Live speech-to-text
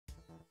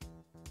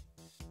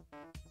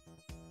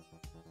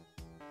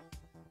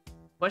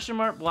Question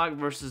mark block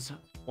versus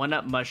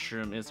 1-up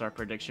mushroom is our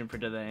prediction for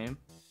today.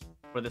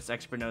 For this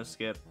expert no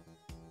skip.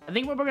 I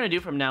think what we're gonna do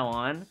from now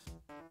on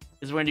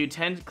is we're gonna do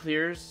 10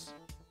 clears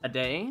a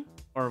day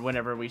or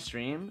whenever we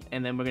stream,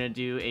 and then we're gonna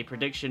do a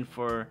prediction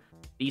for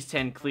these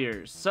 10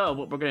 clears. So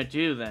what we're gonna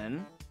do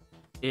then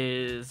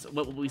is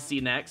what will we see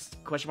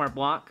next? Question mark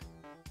block,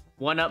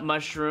 1-up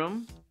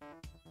mushroom,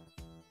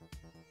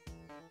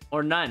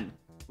 or none.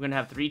 We're gonna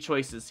have 3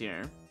 choices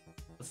here.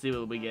 Let's see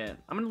what we get.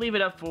 I'm gonna leave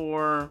it up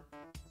for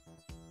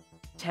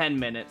 10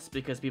 minutes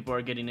because people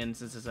are getting in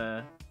since it's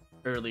a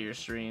earlier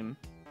stream.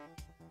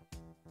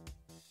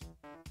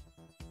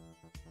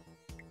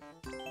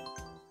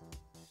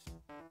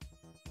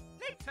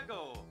 Let's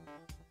go.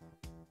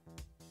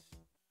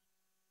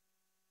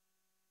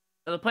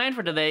 So the plan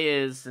for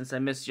today is, since I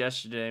missed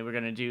yesterday, we're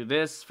gonna do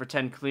this for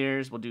 10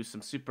 clears. We'll do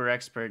some super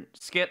expert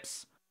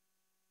skips,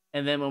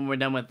 and then when we're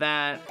done with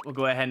that, we'll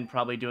go ahead and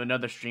probably do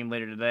another stream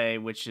later today,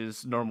 which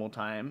is normal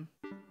time.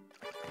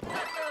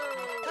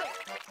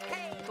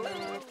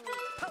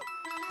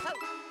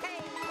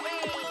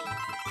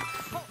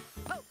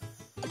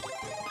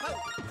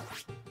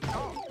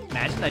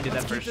 Imagine I did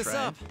that first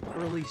try.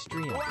 Early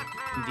stream.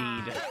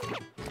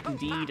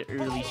 Indeed,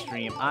 early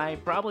stream. I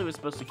probably was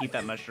supposed to keep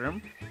that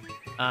mushroom.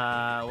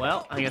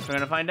 Well, I guess we're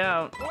gonna find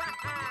out.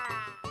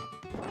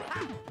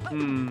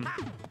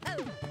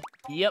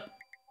 Yep.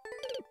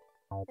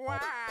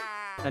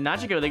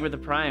 Nachiko, thank you for the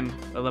Prime.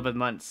 11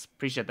 months.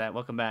 Appreciate that.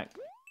 Welcome back.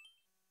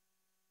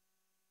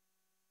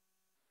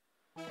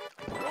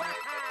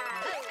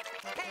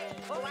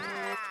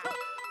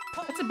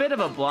 It's a bit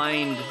of a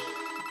blind,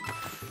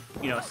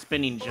 you know,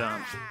 spinning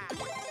jump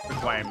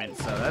requirement,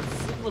 so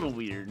that's a little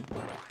weird.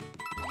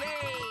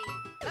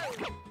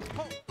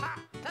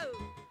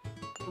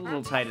 A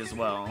little tight as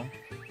well.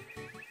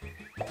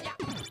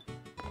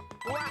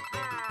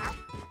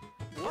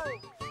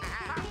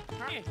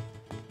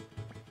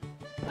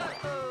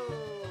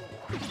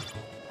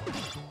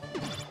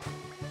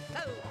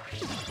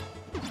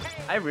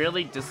 I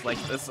really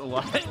dislike this a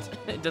lot.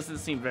 It doesn't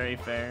seem very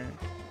fair.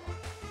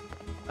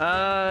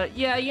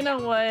 Yeah, you know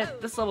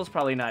what? This level's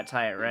probably not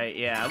tight, right?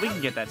 Yeah, we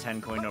can get that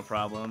 10 coin, no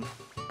problem.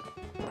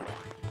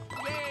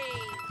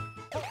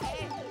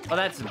 Oh,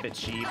 that's a bit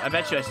cheap. I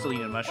bet you I still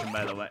need a mushroom,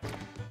 by the way.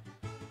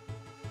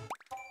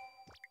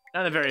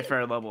 Not a very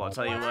fair level, I'll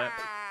tell you what.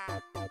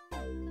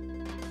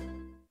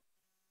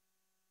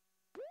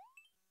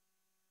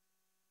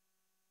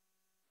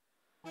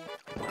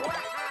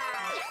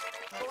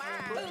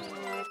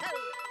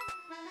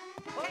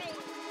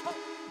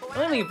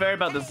 The only thing fair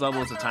about this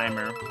level is a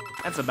timer.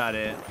 That's about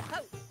it.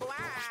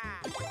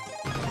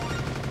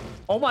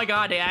 Oh my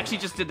god, they actually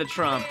just did the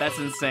Trump. That's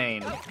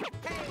insane.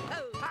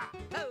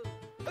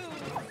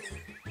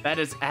 That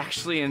is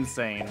actually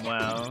insane.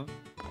 Wow.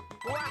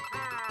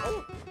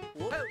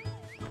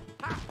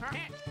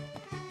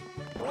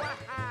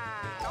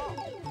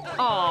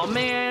 Oh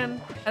man.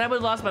 And I would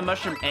have lost my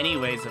mushroom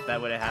anyways if that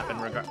would have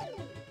happened.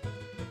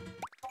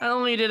 Not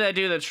only did I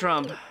do the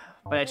Trump,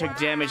 but I took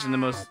damage in the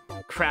most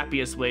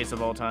crappiest ways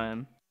of all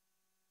time.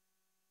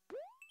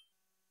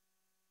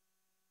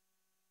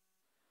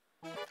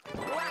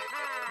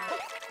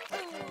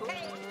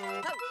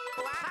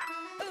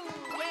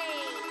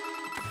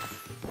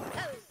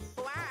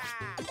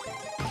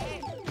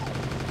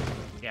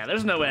 Yeah,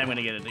 there's no way I'm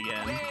gonna get it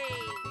again.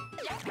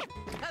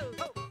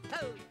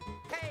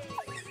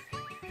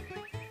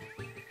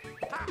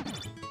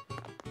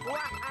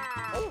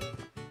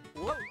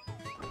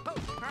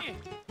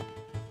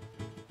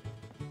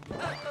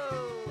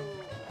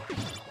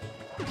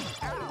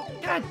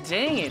 God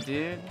dang it,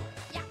 dude.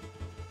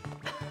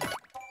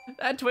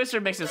 That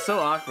twister makes it so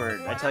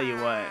awkward, I tell you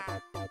what.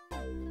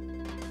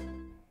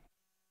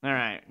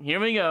 Alright, here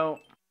we go.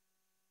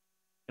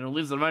 Gonna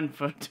lose the run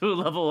to a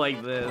level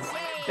like this.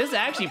 This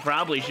actually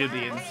probably should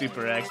be in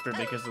super expert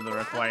because of the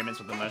requirements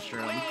with the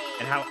mushroom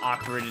and how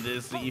awkward it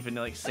is to even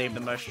like save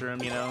the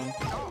mushroom, you know?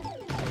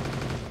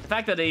 The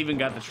fact that they even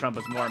got the Trump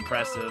was more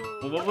impressive.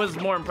 But what was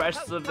more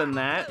impressive than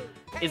that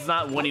is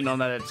not winning on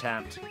that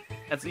attempt.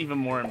 That's even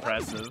more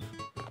impressive.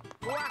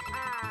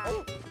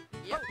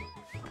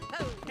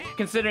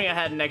 Considering I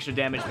had an extra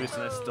damage boost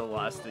and I still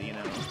lost it, you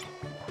know?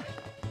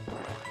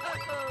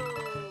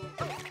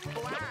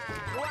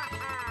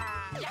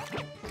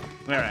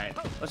 Alright,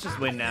 let's just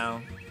win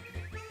now.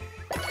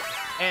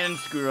 And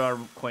screw our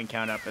coin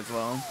count up as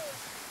well.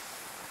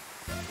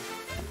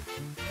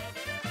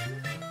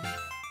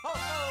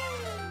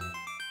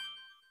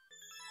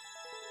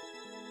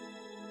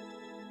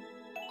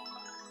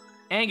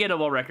 And get a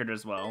world record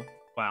as well.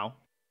 Wow.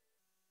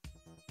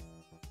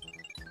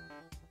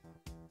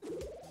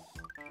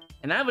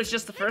 And that was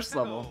just the first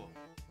level.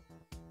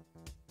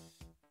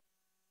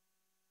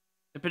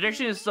 The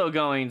prediction is still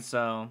going,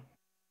 so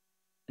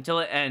until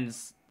it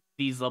ends,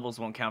 these levels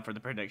won't count for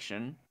the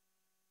prediction.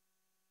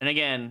 And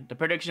again, the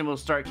prediction will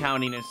start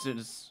counting as soon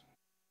as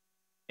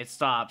it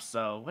stops,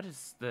 so what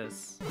is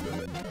this?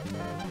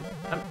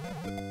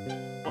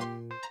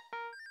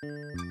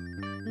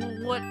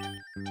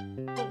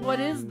 What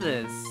is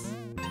this?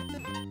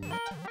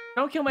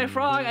 No kill my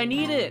frog. I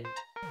need it.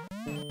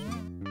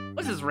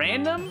 What's this,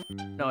 random?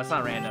 No, it's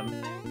not random.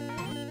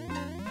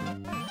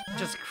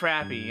 Just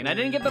crappy. And I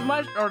didn't get the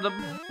the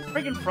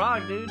freaking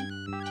frog, dude.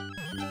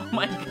 Oh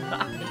my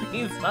god,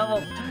 these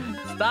levels.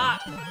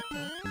 Stop.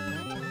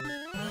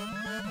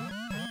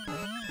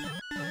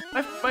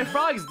 My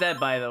frog's dead,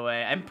 by the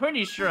way. I'm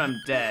pretty sure I'm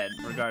dead,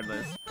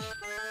 regardless.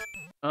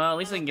 Well, at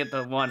least I can get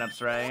the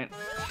 1-ups, right?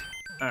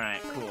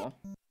 Alright, cool.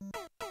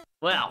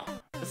 Well,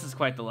 this is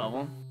quite the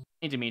level.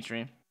 Hey,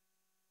 Dimitri.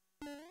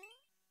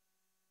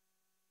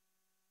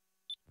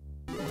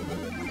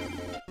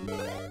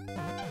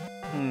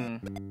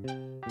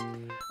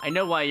 I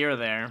know why you're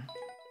there.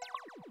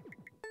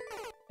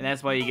 And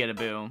that's why you get a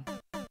boo.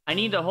 I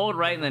need to hold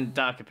right and then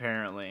duck,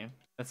 apparently.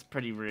 That's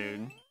pretty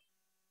rude.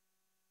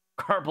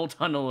 Carpal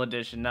Tunnel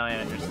Edition, now I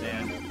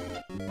understand.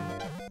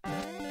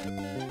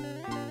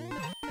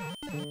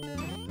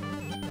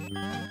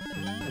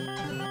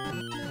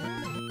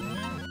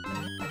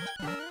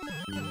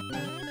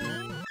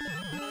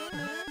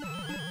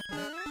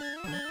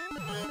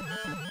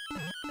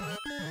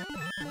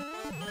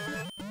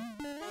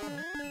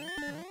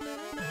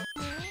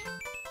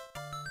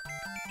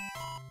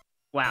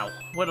 Wow,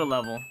 what a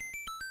level.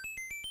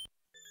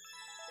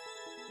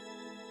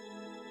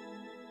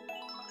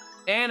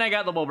 And I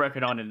got the world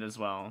record on it as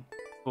well.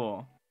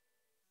 Cool.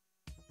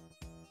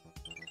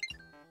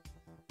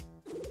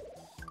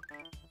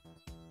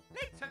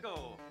 Let's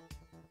go.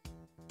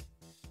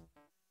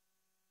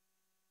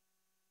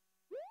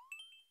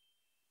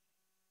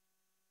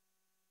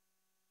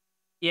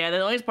 Yeah, the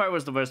noise part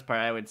was the worst part,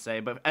 I would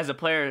say. But as a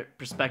player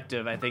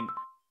perspective, I think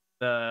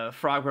the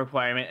frog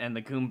requirement and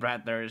the Goom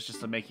Brat there is just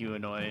to make you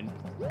annoyed.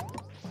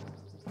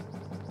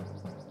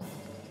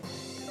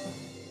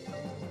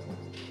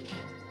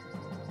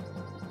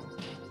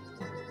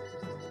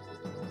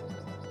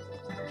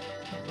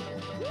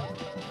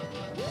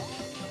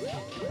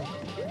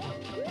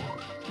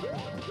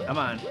 Come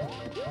on.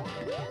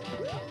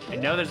 I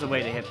know there's a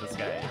way to hit this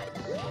guy.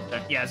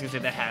 Yeah, I was gonna say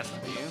that has to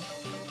be.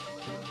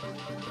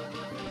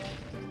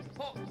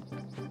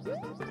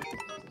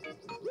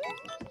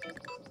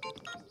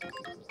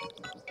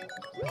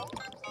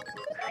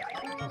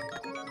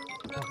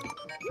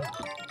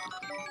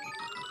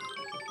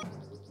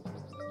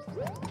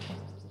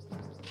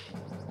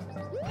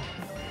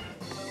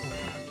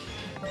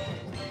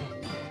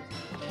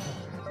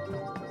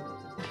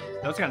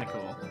 That was kind of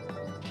cool.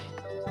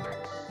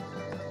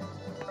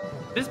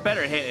 This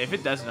better hit. If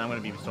it doesn't, I'm gonna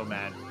be so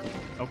mad.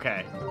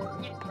 Okay.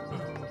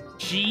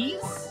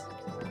 Cheese?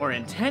 Or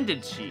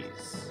intended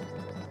cheese?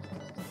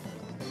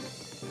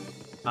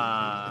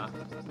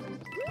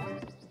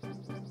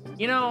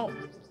 You know,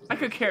 I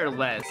could care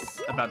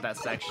less about that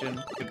section.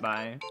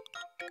 Goodbye.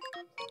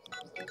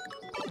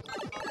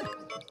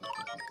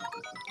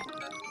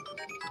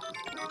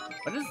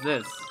 What is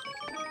this?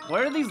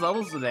 Where are these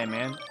levels today,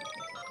 man?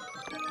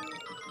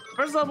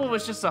 First level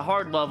was just a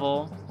hard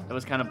level that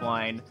was kind of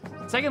blind.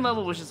 Second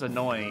level was just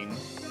annoying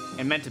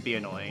and meant to be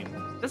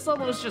annoying. This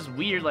level was just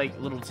weird, like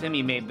little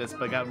Timmy made this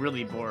but got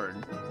really bored.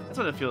 That's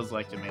what it feels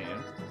like to me.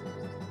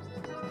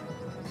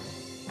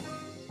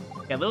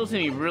 Yeah, little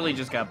Timmy really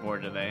just got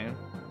bored today.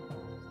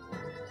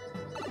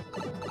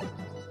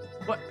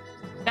 What?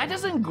 That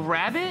doesn't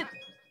grab it?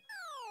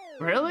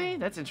 Really?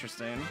 That's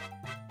interesting.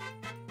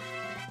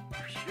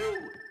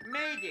 Phew,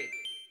 made it.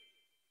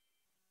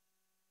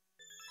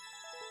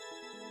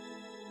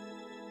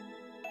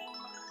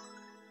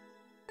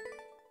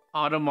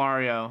 Auto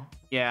Mario.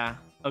 Yeah,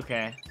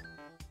 okay.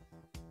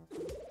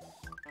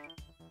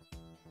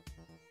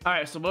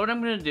 Alright, so what I'm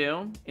gonna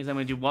do is I'm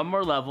gonna do one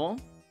more level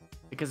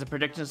because the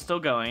prediction is still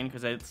going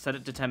because I set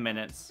it to 10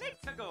 minutes.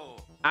 Let's go.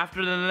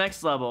 After the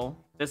next level,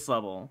 this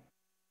level,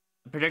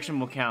 the prediction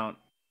will count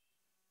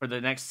for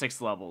the next 6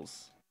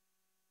 levels.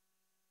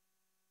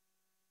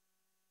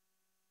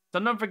 So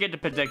don't forget to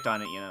predict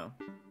on it, you know.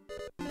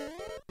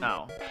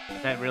 Oh,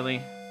 is that really?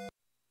 Is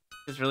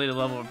this really the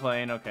level we're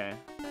playing? Okay.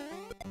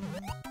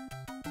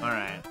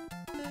 Alright.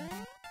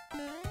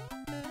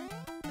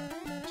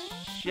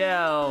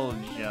 Shell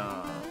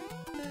jump.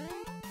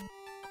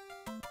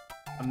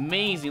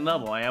 Amazing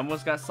level. I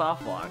almost got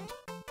soft locked.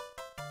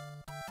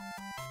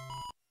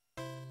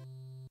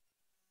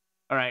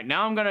 Alright,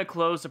 now I'm gonna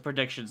close the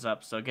predictions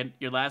up, so get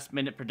your last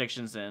minute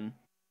predictions in.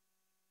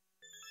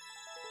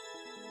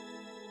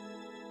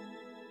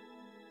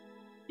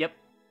 Yep,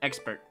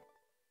 expert.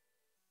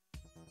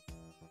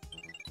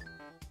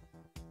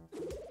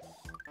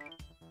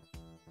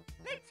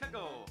 Let's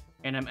go.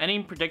 And I'm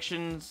ending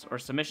predictions or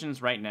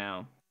submissions right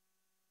now.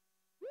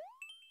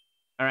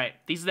 Alright,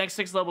 these next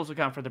 6 levels will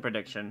count for the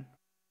prediction.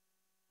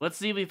 Let's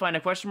see if we find a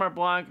question mark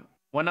block,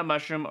 1-up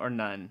mushroom, or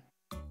none.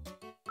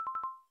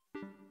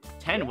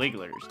 10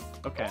 wigglers.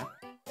 Okay.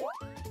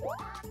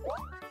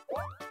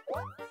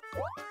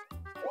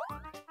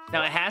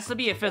 Now, it has to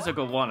be a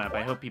physical 1-up.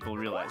 I hope people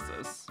realize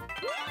this.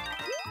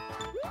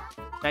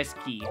 Nice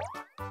key.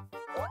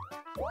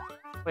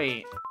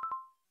 Wait.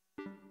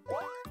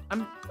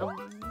 I'm a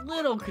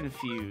little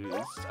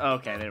confused.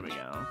 Okay, there we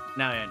go.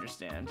 Now I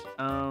understand.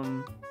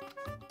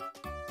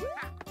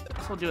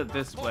 we'll do it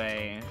this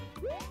way.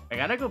 I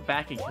gotta go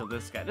back and kill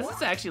this guy. This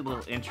is actually a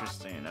little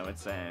interesting, I would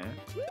say.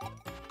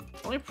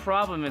 Only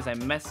problem is I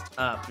messed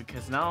up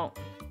because now...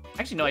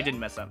 Actually, no, I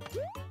didn't mess up.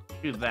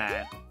 Do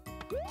that.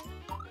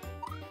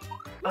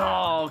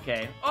 Oh,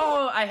 okay.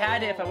 Oh, I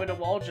had it. If I would have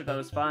wall jumped, I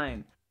was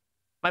fine.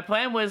 My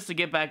plan was to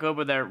get back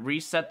over there,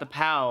 reset the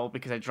POW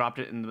because I dropped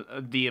it in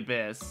the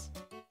abyss.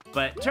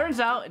 But turns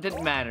out it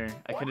didn't matter.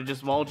 I could have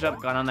just wall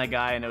jumped, gone on that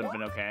guy, and it would have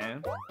been okay.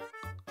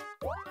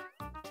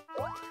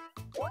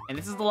 And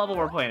this is the level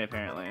we're playing,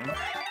 apparently.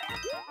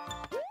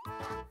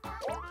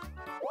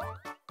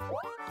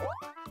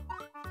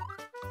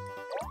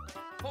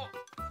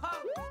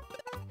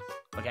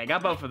 Okay, I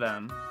got both of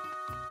them.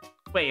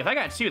 Wait, if I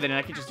got two, then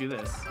I could just do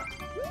this.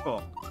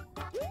 Cool.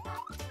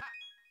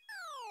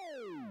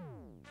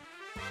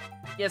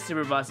 Yes,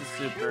 Super Boss is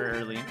super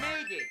early.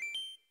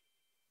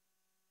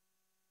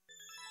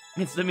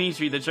 It's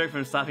Dimitri, the jerk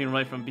from stopping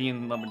Roy from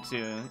being number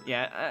 2.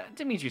 Yeah,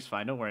 Dimitri's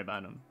fine. Don't worry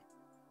about him.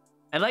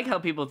 I like how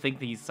people think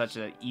that he's such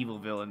an evil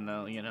villain,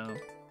 though, you know?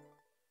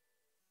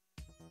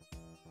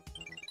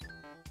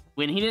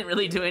 When he didn't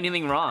really do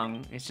anything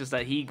wrong. It's just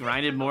that he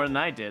grinded more than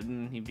I did,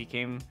 and he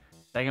became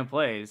second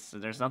place. So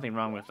there's nothing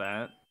wrong with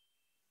that.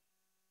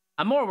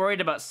 I'm more worried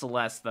about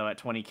Celeste, though, at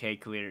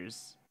 20k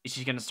clears. Is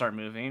she gonna start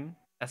moving?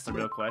 That's the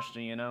real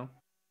question, you know?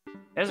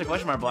 There's a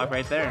question mark block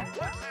right there.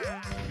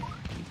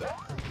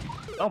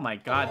 Oh my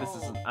god, this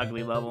is an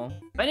ugly level.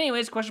 But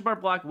anyways, question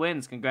mark block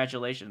wins.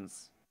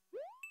 Congratulations.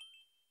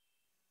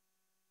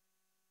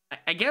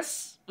 I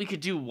guess we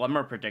could do one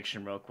more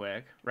prediction real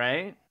quick,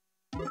 right?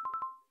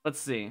 Let's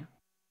see.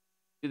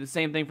 Do the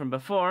same thing from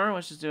before.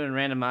 Let's just do a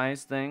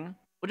randomized thing.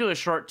 We'll do a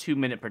short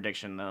 2-minute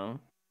prediction, though.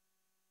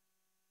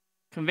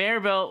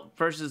 Conveyor belt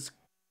versus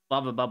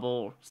lava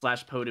bubble /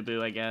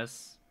 Potaboo, I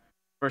guess.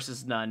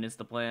 Versus none is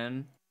the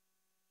plan.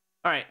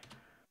 Alright.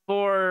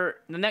 For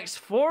the next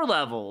 4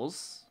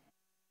 levels,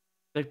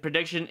 the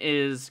prediction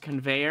is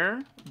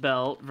conveyor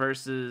belt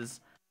versus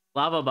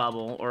lava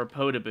bubble or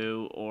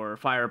Potaboo or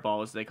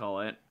fireball as they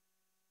call it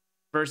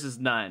versus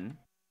none.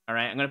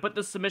 Alright, I'm going to put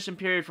the submission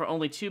period for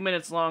only 2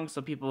 minutes long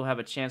so people have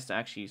a chance to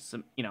actually,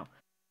 you know,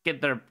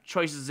 get their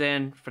choices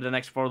in for the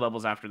next 4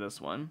 levels after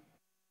this one.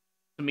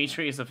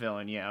 Dimitri is a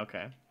villain, yeah,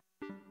 okay.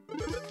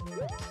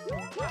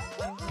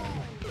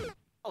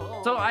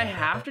 So I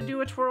have to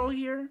do a twirl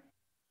here?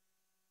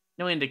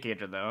 No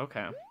indicator though,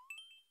 okay.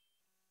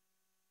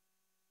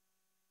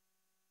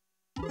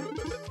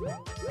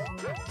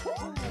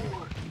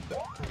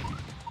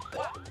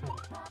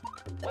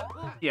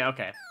 Yeah,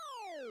 okay.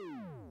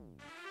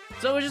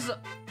 So it's just a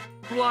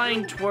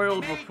flying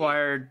twirled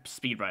required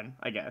speedrun,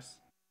 I guess.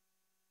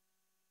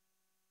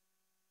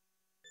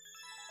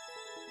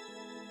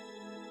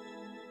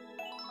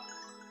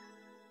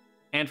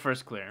 And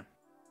first clear.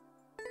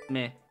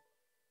 Meh.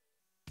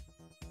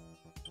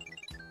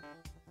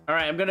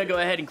 Alright, I'm gonna go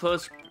ahead and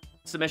close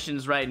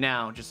submissions right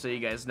now, just so you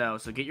guys know.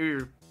 So get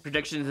your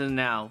predictions in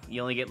now.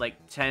 You only get like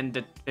 10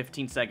 to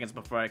 15 seconds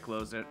before I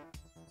close it.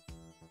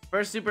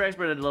 First super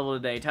expert at the level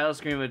today. Title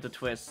screen with the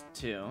twist,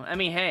 too. I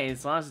mean, hey,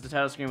 as long as the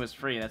title screen was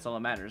free, that's all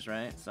that matters,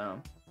 right?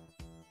 So.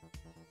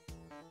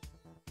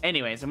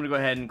 Anyways, I'm gonna go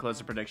ahead and close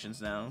the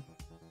predictions now.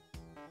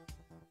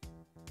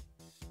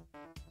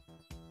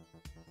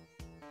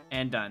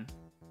 And done.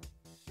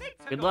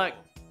 Good luck.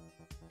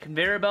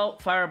 Conveyor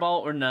belt,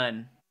 fireball, or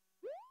none.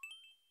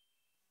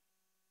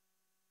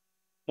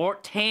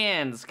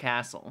 Mortan's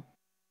castle.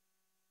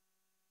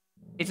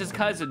 It's his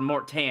cousin,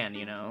 Mortan,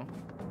 you know.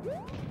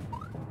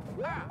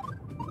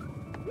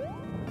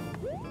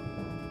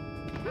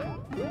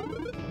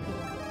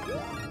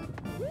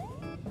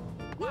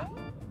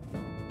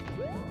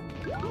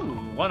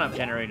 Ooh, one-up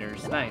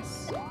generators,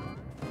 nice.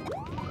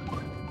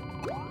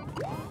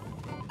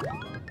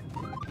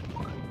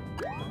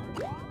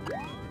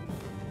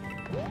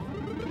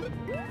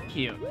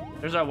 Cute.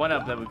 There's our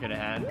one-up that we could have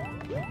had.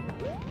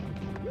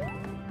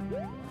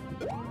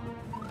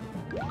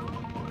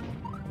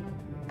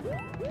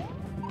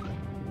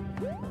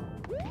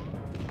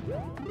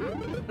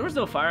 There was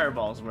no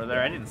fireballs, were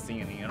there? I didn't see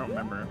any. I don't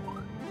remember.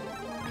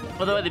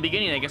 Although at the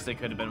beginning, I guess there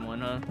could have been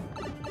one, huh?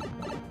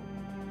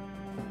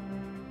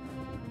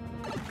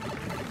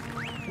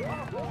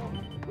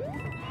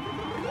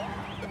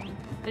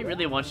 They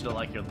really want you to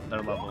like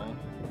their level.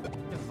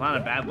 It's not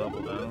a bad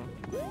level, though.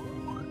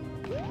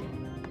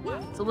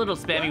 It's a little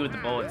spammy with the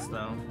bullets,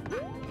 though.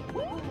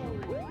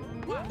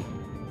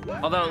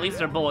 Although at least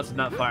they're bullets and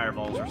not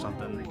fireballs or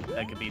something.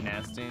 That could be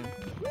nasty.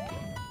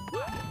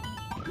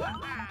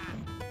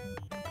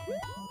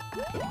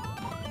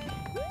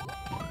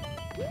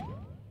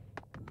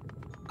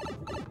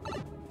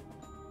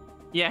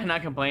 Yeah,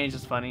 not complaining,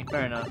 just funny.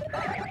 Fair enough.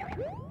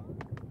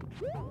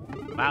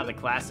 Wow, the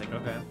classic,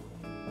 okay.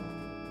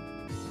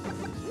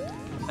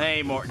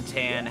 Hey, Morton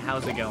Tan,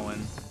 how's it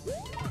going?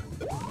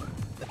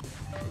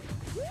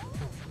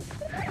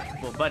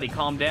 Well, buddy,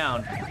 calm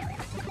down.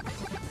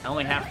 I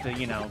only have to,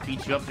 you know,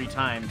 beat you up 3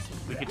 times.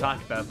 We could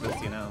talk about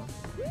this, you know.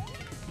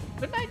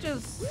 Couldn't I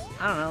just...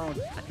 I don't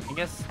know. I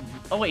guess...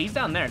 Oh, wait, he's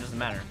down there. It doesn't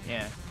matter.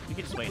 Yeah. We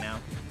could just wait now.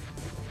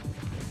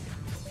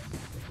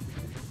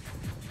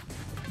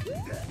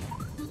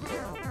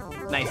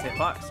 Nice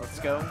hitbox, let's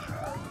go.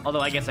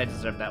 Although I guess I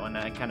deserved that one.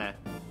 I kind of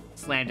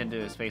slammed into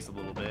his face a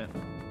little bit.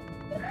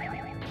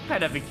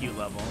 Kind of a cute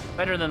level.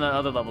 Better than the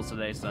other levels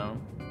today, so.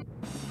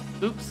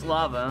 Oops,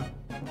 lava.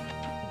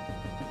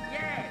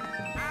 Yes,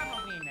 I'm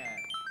a winner.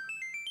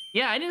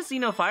 Yeah, I didn't see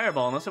no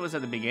fireball unless it was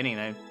at the beginning.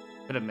 I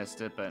could have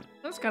missed it, but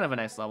that's kind of a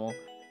nice level.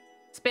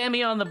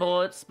 Spammy on the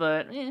bullets,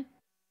 but eh.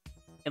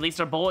 At least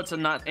our bullets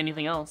and not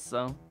anything else,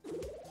 so.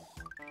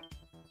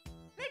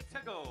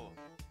 Let's go.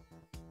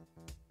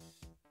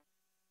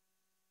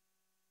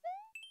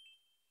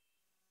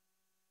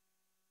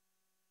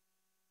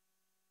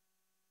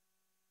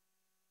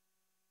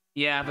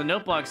 Yeah, the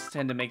note blocks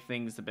tend to make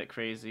things a bit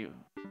crazy.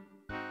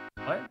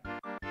 What?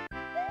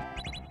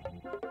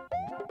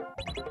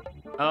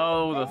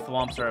 Oh, the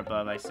thwomps are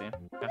above, I see.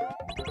 Okay.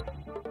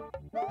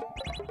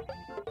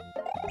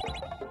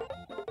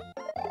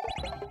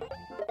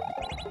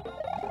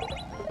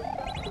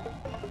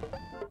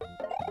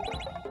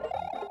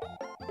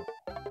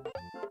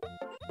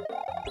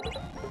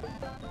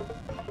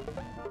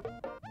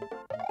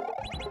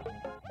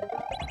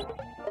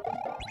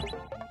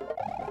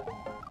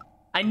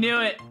 I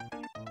knew it!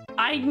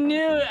 I knew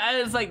it!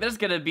 I was like, there's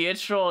gonna be a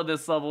troll in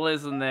this level,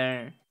 isn't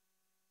there?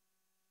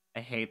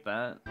 I hate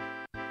that.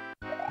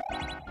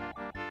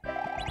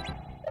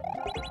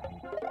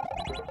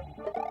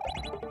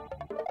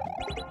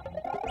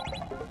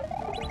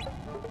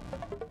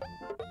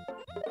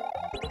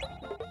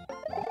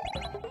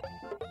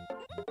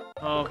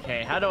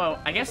 Okay, how do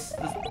I guess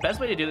the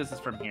best way to do this is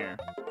from here.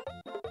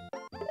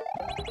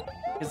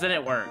 Because then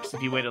it works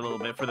if you wait a little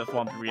bit for the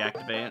thwomp to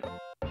reactivate.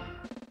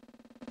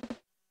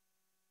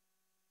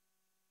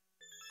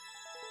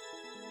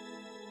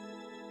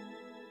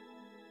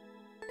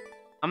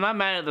 I'm not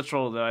mad at the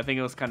troll though, I think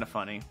it was kind of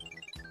funny.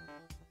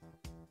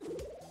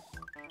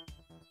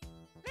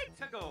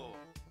 Let's go.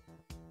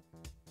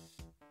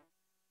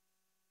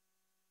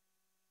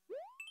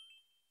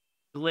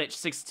 Glitch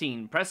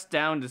 16. Press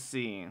down to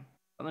see.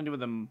 Something to do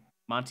with a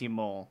Monty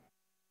Mole.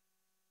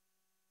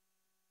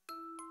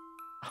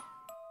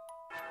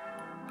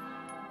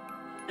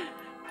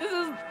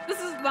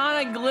 This is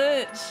not a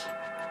glitch.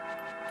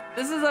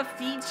 This is a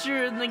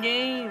feature in the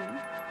game.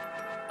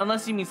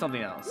 Unless you mean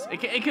something else.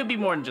 It could be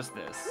more than just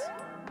this.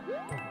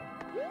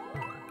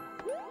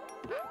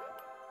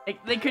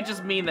 They could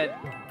just mean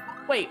that...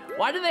 Wait,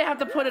 why do they have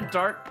to put a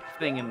dark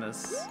thing in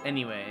this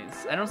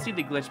anyways? I don't see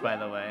the glitch, by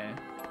the way.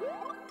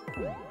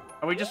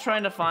 Are we just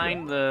trying to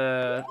find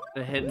the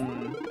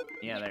hidden...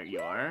 Yeah, there you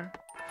are.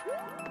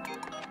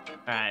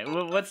 Alright,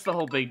 what's the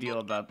whole big deal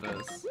about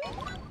this?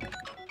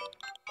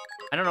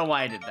 I don't know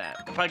why I did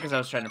that. Probably because I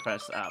was trying to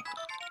press up.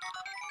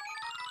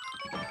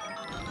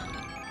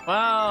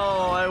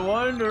 Wow, I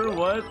wonder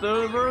what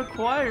the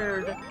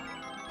required.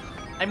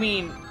 I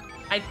mean,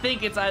 I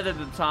think it's either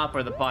the top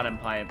or the bottom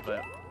pipe,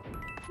 but...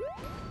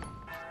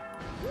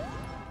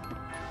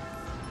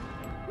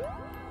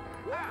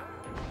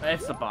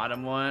 It's the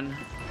bottom one.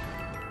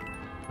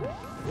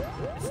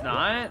 It's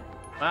not?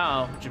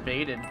 Wow,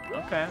 debated.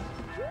 Okay.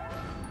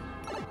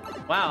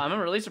 Wow, I'm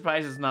really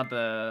surprised it's not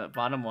the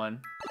bottom one.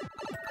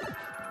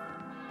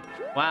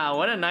 Wow,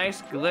 what a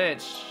nice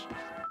glitch.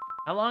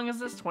 How long is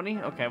this? 20?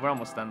 Okay, we're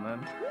almost done then.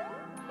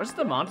 Where's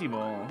the Monty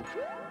Mole?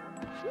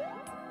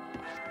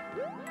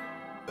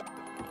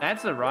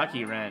 That's a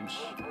rocky wrench.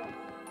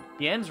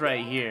 The end's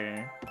right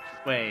here.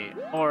 Wait,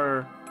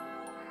 or...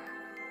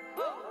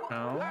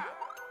 No?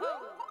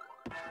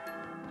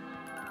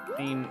 I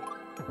mean,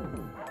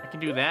 I can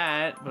do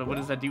that, but what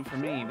does that do for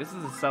me? This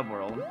is a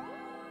subworld.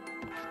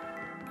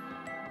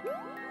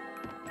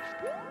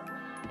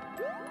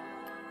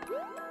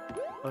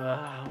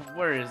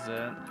 Where is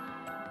it?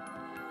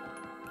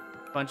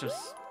 Bunch of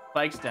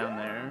spikes down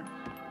there.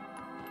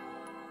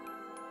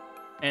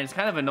 And it's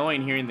kind of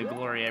annoying hearing the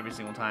glory every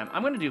single time.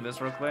 I'm gonna do this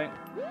real quick.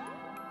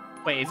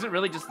 Wait, is it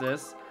really just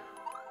this?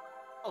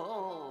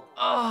 Oh.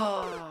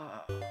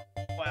 Oh,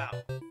 wow.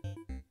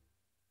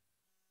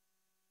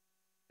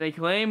 They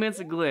claim it's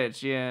a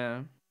glitch,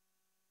 yeah.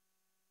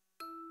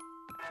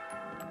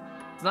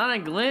 It's not a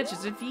glitch,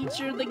 it's a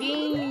feature of the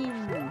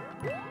game.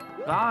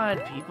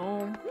 God,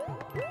 people.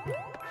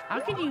 How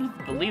can you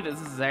believe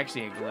this is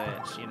actually a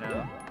glitch, you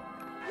know?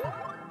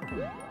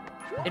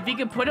 If you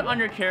can put it on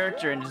your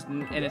character and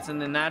it's in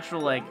the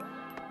natural, like,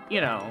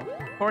 you know,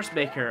 horse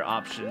maker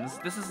options,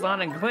 this is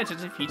not a glitch,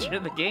 it's a feature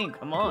of the game,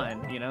 come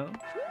on, you know?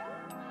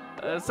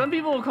 Some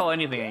people will call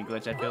anything a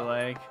glitch, I feel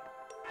like.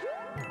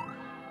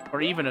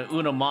 Or even a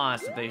Uno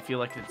Mas if they feel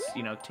like it's,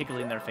 you know,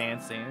 tickling their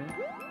fancy.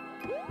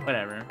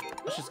 Whatever,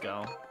 let's just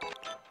go.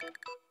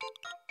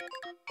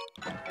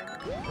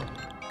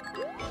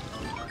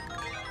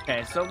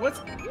 Okay, so what's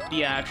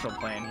the actual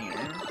plan here?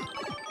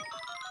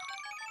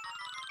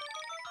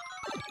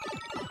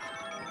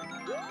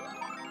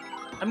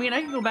 I mean,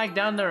 I can go back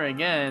down there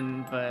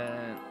again, but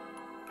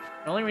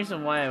the only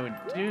reason why I would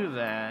do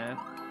that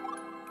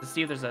is to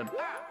see if there's a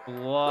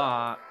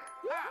block.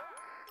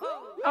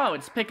 Oh,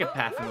 it's pick a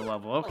path in the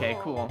level. Okay,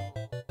 cool.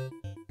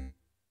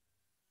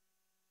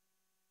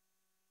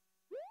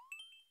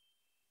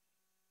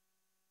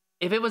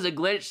 If it was a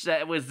glitch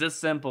that was this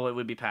simple, it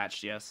would be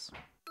patched, yes.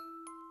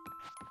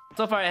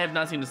 So far, I have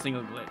not seen a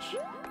single glitch.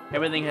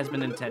 Everything has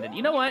been intended.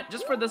 You know what?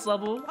 Just for this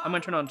level, I'm gonna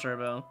turn on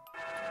turbo.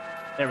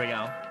 There we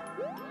go.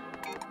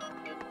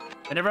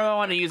 Whenever I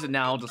want to use it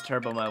now, I'll just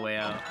turbo my way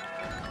out.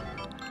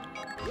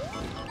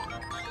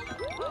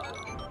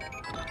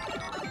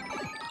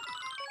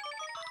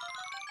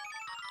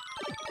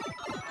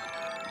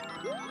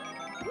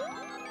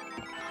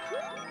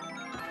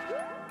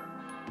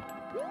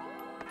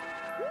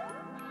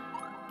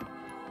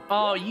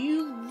 Oh,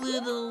 you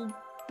little...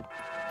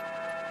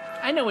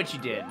 I know what you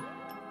did.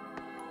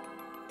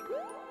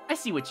 I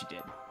see what you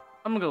did.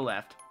 I'm gonna go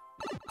left.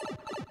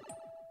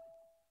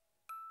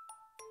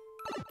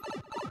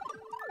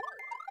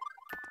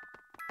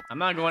 I'm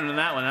not going to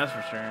that one, that's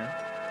for sure.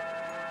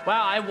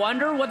 Wow, I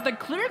wonder what the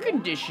clear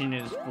condition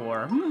is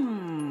for.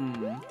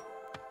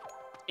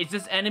 Is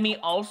this enemy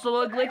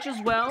also a glitch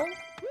as well?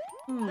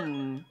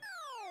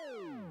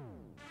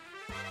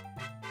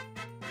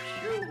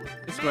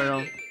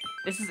 Squirrel.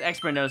 This is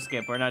expert no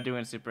skip. We're not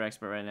doing super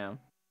expert right now.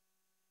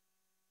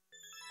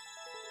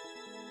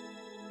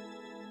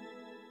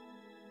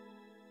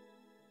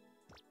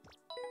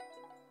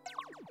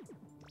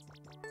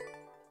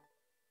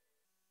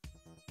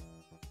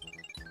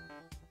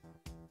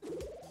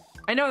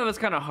 I know that was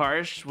kind of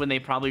harsh when they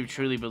probably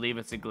truly believe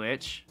it's a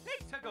glitch.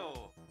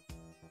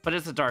 But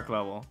it's a dark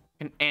level.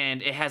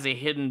 And it has a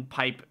hidden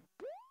pipe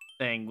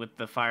thing with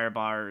the fire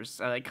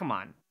bars. Like, come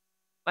on.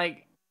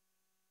 Like,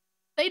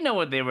 they know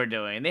what they were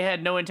doing. They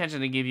had no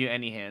intention to give you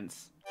any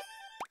hints.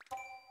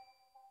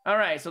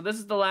 Alright, so this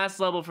is the last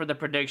level for the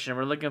prediction.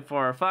 We're looking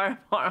for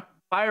a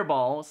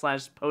fireball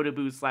slash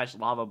Podoboo slash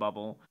lava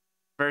bubble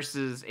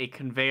versus a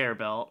conveyor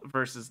belt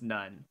versus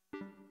none.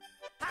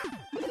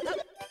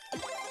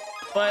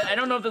 But I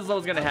don't know if this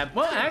level's gonna happen.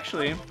 Well,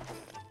 actually,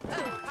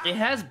 it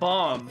has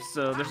bombs,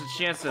 so there's a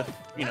chance that,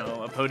 you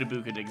know, a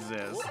Podoboo could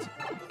exist.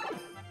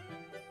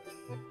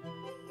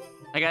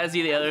 I gotta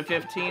see the other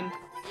 15.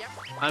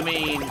 I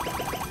mean,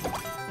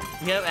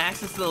 if you have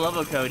access to the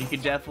level code, you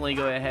could definitely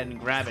go ahead and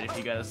grab it if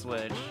you got a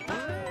Switch.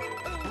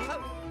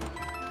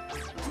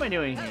 What am I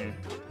doing here?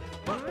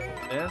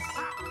 This?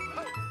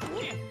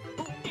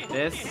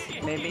 This,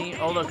 maybe?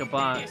 Oh, look, a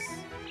box.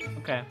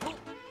 Okay.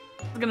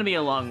 It's gonna be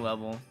a long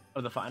level.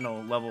 Or the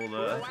final level of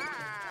the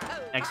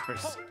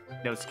experts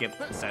no skip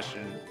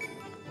session.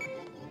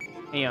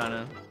 Hey,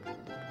 Anna.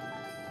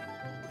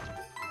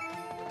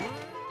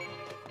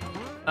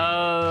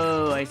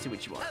 Oh, I see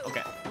what you want.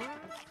 Okay.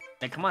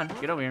 Now, come on,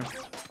 get over here.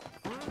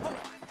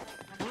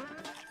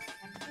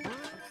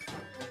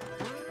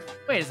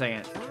 Wait a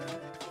second.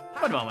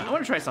 Wait a moment. I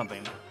want to try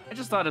something. I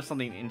just thought of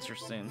something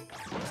interesting.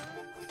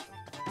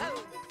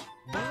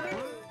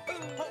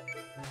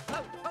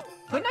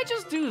 Couldn't I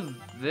just do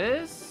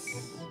this?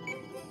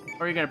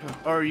 Or are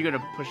you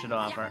gonna push it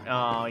off? Or,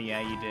 oh yeah,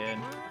 you did.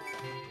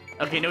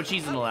 Okay, no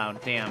cheesing allowed.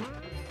 Damn.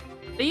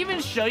 They even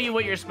show you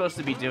what you're supposed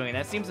to be doing.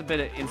 That seems a bit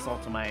of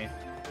insult to my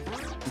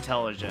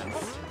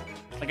intelligence.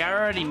 Like, I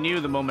already knew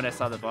the moment I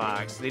saw the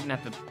box. They didn't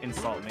have to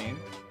insult me.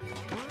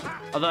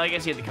 Although I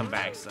guess you have to come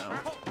back, so.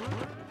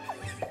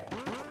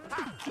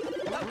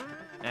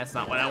 That's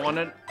not what I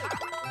wanted.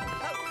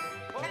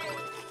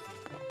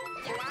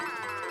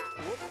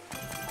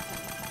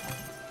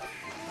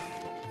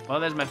 Well,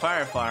 there's my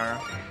fire.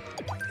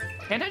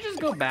 Can't I just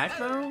go back,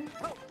 though?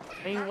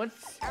 I mean,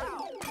 what's...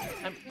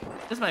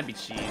 this might be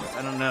cheese.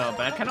 I don't know,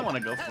 but I kind of want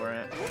to go for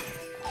it.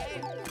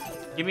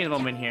 Give me a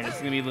moment here. This is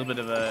going to be a little bit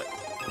of a...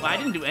 Well, I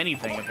didn't do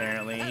anything,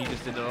 apparently. He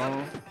just did it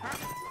all.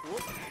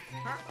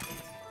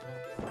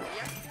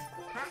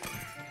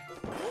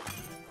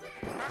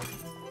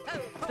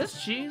 This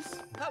cheese?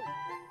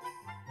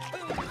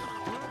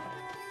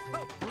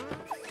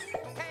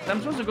 I'm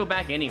supposed to go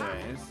back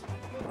anyways.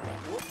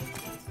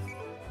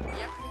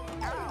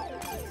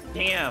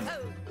 Damn.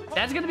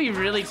 That's gonna be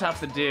really tough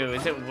to do.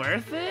 Is it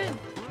worth it?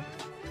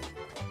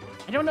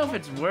 I don't know if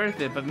it's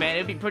worth it, but man,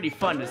 it'd be pretty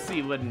fun to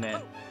see, wouldn't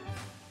it?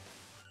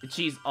 To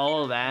cheese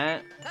all of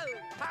that.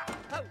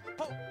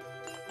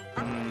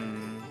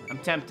 I'm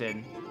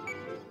tempted.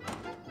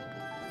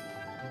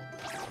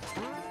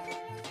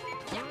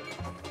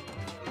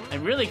 I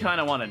really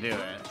kind of want to do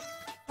it.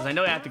 Because I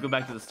know I have to go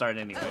back to the start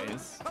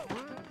anyways.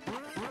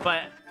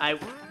 But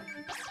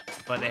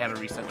they have a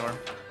reset door.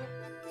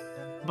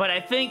 But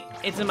I think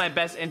it's in my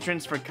best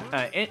interest for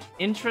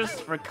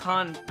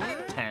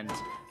content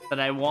that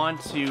I want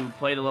to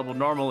play the level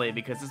normally,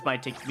 because this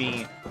might take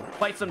me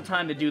quite some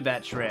time to do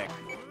that trick.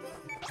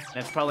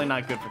 That's probably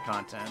not good for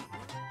content.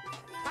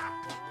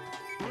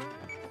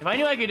 If I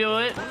knew I could do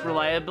it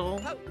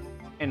reliable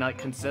and like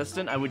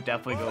consistent, I would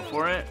definitely go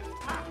for it.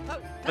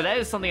 But that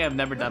is something I've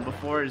never done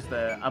before, is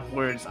the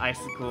upwards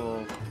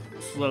icicle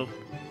slope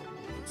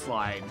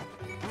slide.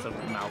 It's a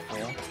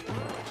mouthful.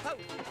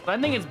 But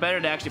I think it's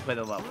better to actually play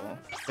the level,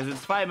 because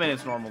it's 5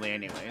 minutes normally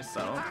anyway,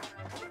 so...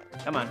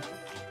 Come on.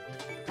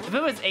 If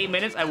it was 8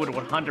 minutes, I would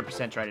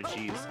 100% try to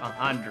cheese.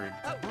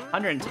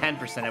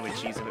 110% I would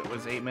cheese if it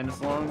was 8 minutes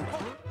long.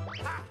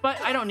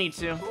 But I don't need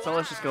to, so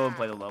let's just go and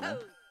play the level.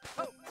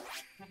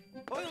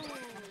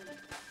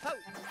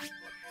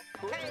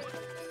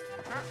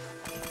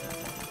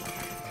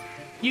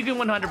 You can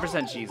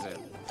 100% cheese it.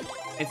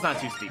 It's not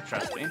too steep,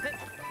 trust me.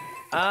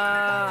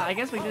 I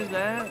guess we do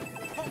that.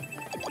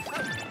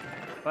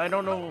 But I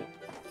don't know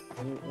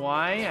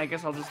why. I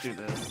guess I'll just do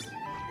this.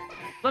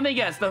 Let me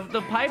guess.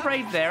 The pipe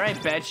right there, I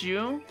bet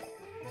you.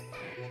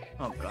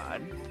 Oh,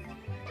 God.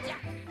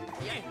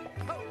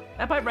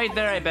 That pipe right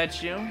there, I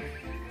bet you.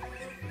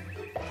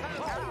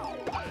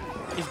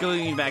 He's going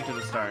me back to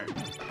the start.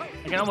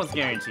 I can almost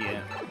guarantee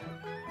it.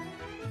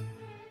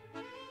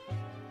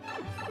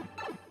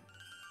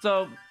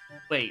 So,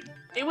 wait.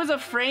 It was a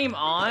frame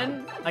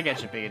on? I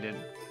got you baited.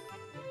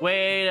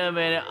 Wait a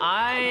minute.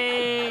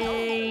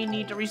 I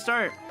need to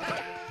restart.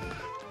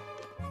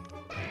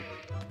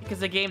 Because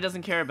the game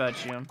doesn't care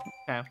about you.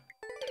 Okay.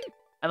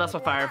 I lost my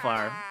fire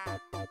flower.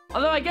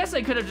 Although I guess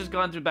I could have just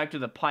gone through back to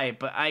the pipe,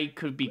 but I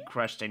could be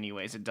crushed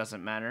anyways. It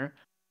doesn't matter.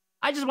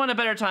 I just want a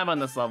better time on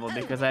this level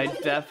because I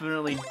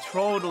definitely,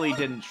 totally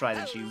didn't try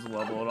to cheese the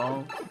level at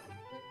all.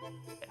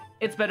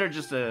 It's better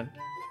just to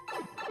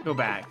go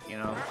back, you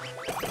know?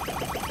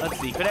 Let's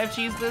see, could I have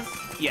cheesed this?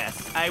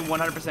 Yes, I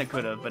 100%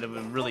 could have, but it would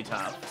have been really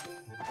tough.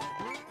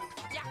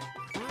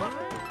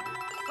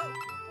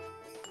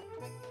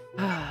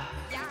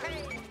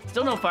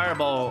 Still no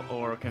fireball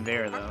or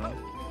conveyor though.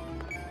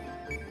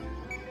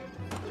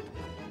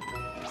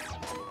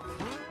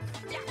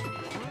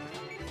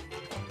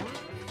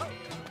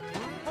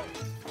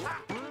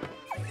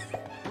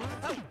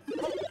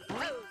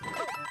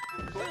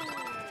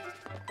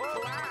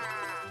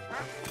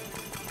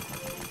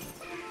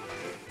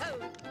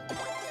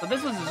 So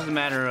this was just a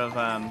matter of,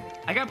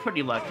 I got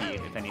pretty lucky,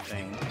 if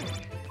anything.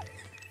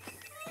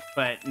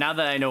 But now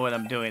that I know what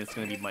I'm doing, it's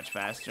gonna be much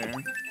faster.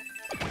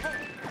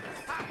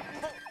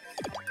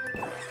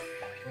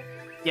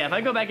 Yeah, if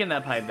I go back in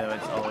that pipe, though,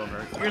 it's all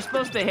over. You're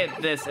supposed to hit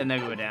this and then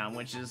go down,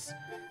 which is...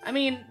 I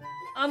mean,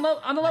 on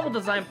the level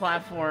design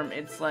platform,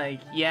 it's like,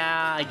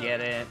 yeah, I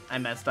get it. I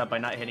messed up by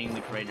not hitting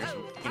the creator's,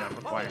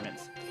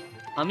 requirements.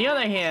 On the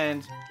other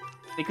hand,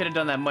 they could have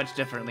done that much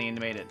differently and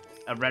made it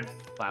a red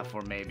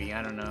platform, maybe.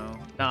 I don't know.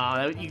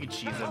 No, you could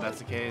cheese it if that's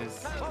the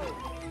case.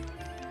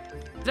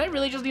 Did I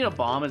really just need a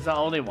bomb? Is that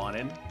all they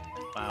wanted?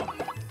 Wow.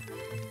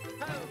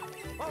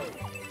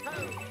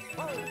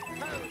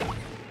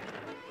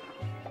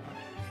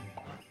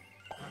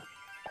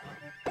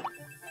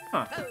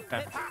 Huh,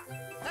 okay.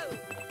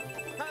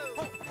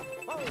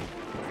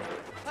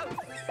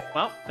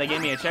 Well, they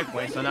gave me a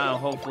checkpoint, so now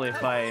hopefully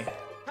if I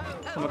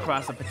come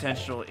across a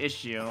potential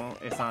issue,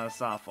 it's not a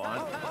soft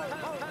one.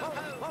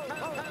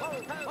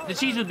 The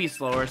cheese would be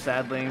slower,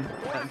 sadly.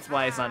 That's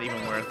why it's not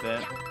even worth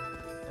it.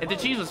 If the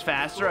cheese was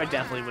faster, I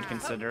definitely would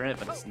consider it,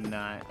 but it's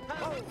not.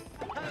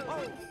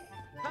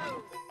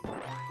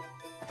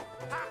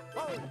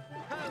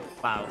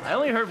 Wow, I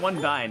only heard one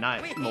die,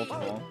 not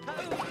multiple.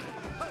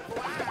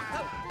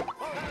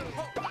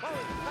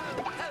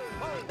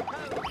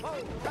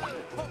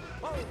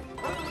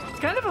 It's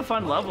kind of a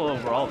fun level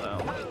overall,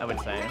 though, I would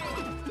say.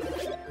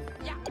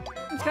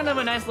 It's kind of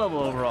a nice level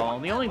overall.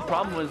 The only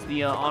problem was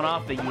the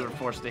on-off that you were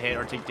forced to hit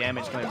or take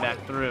damage coming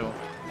back through,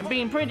 and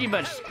being pretty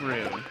much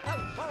screwed.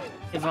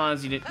 As long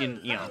as you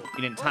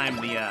didn't time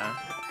the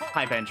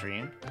pipe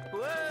entry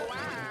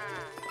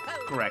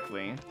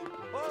correctly.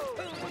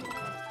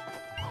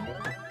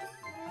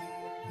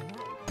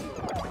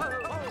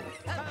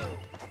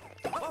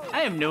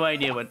 I have no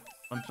idea what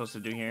I'm supposed to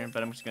do here,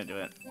 but I'm just gonna do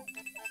it.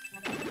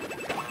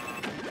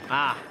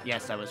 Ah,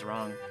 yes, I was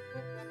wrong.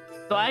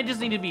 So I just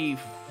need to be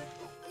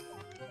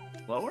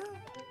slower?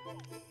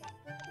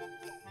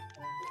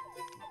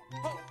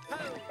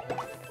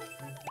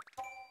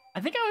 I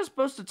think I was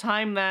supposed to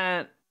time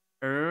that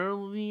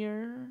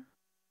earlier.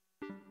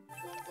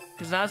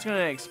 Because now it's gonna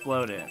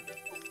explode it.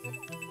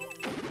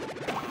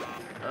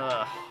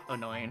 Ugh,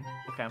 annoying.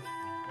 Okay.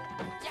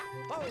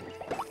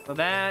 So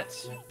that.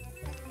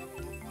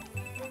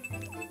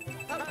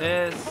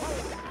 This.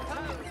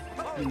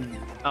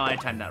 Oh, I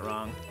timed that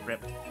wrong.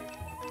 Rip.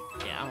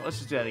 Yeah, let's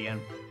just do that again.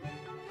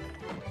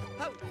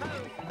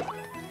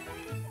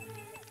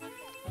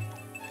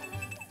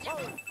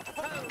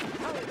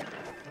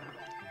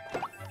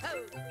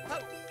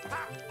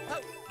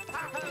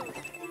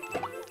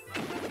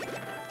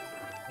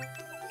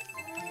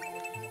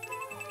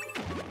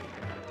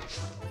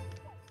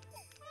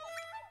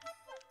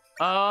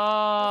 Oh,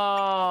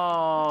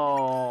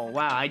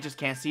 wow, I just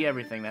can't see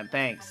everything then.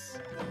 Thanks.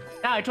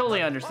 Now I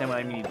totally understand what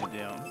I need to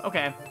do.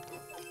 Okay.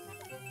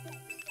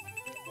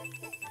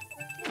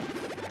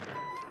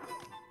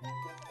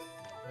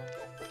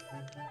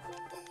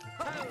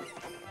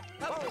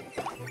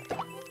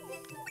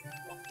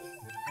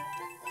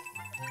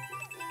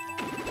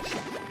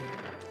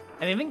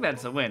 And I think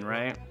that's a win,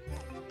 right?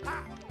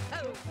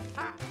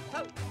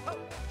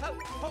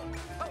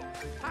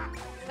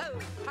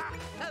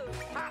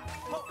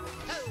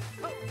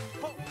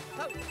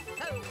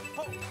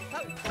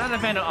 Not a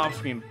fan of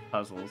off-screen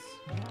puzzles.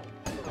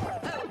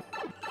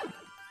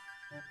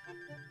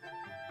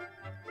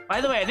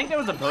 By the way, I think there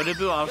was a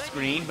Bodaboo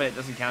off-screen, but it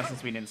doesn't count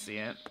since we didn't see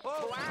it.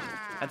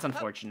 That's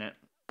unfortunate.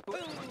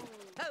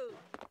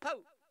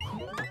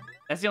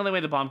 That's the only way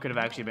the bomb could have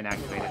actually been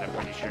activated, I'm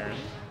pretty sure.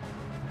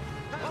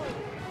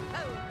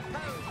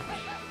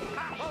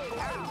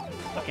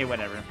 Okay,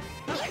 whatever.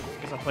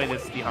 Guess I'll play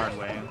this the hard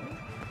way.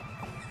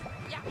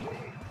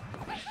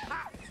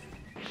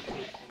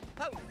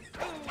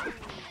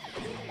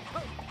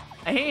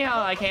 I hate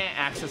how I can't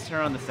access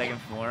her on the second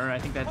floor. I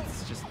think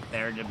that's just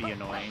there to be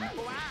annoying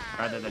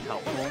rather than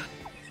helpful.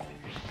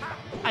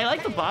 I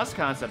like the boss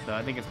concept though.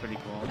 I think it's pretty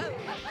cool.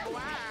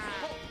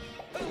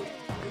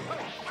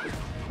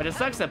 But it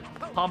sucks that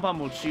Pom Pom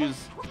will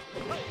choose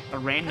a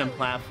random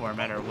platform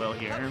at her will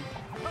here.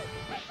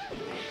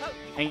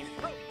 And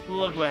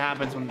look what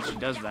happens when she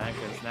does that,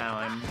 because now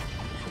I'm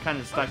kind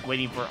of stuck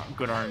waiting for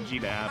good RNG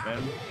to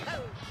happen.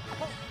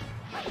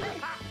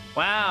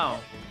 Wow.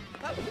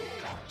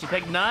 She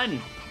picked none.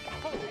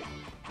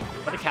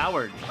 What a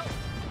coward.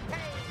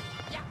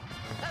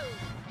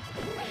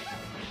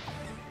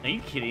 Are you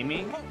kidding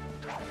me?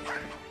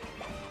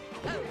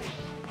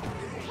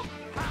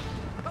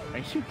 Are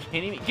you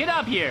kidding me? Get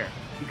up here,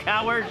 you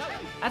coward!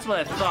 That's what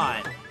I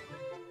thought.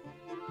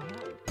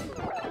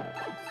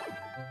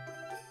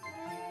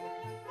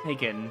 Hey,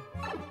 kitten.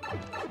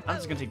 I'm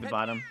just gonna take the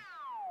bottom.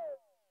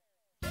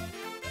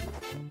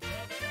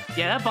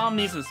 Yeah, that bomb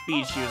needs some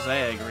speed shoes, I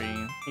agree.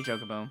 Hey,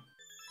 Chocobo.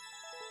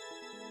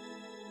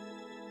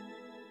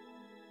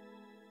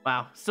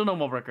 Wow, still no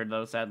more record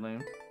though, sadly.